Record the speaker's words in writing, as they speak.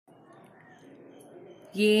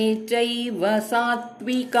ये चैव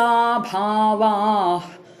सात्विका भावाः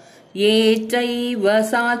ये चैव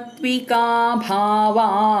सात्विका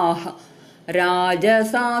भावाः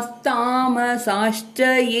राजसास्तामसाश्च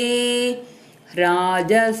ये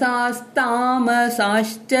राजसास्तामसाश्च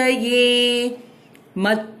ये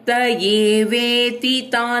मत्त एवेति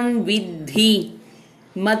तान् विद्धि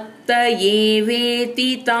मत्त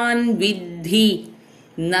एवेति तान् विद्धि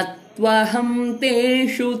न त्वहं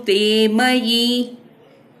तेषु ते मयि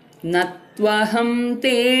न त्वहं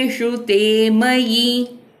तेषु ते मयि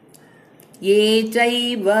ये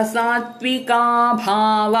चैव सात्विका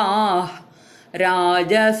भावाः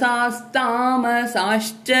राजसास्तामसाश्च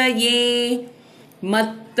ये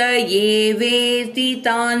मत्त एवेति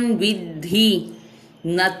तान् विद्धि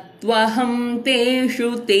न त्वहं तेषु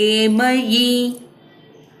ते मयि।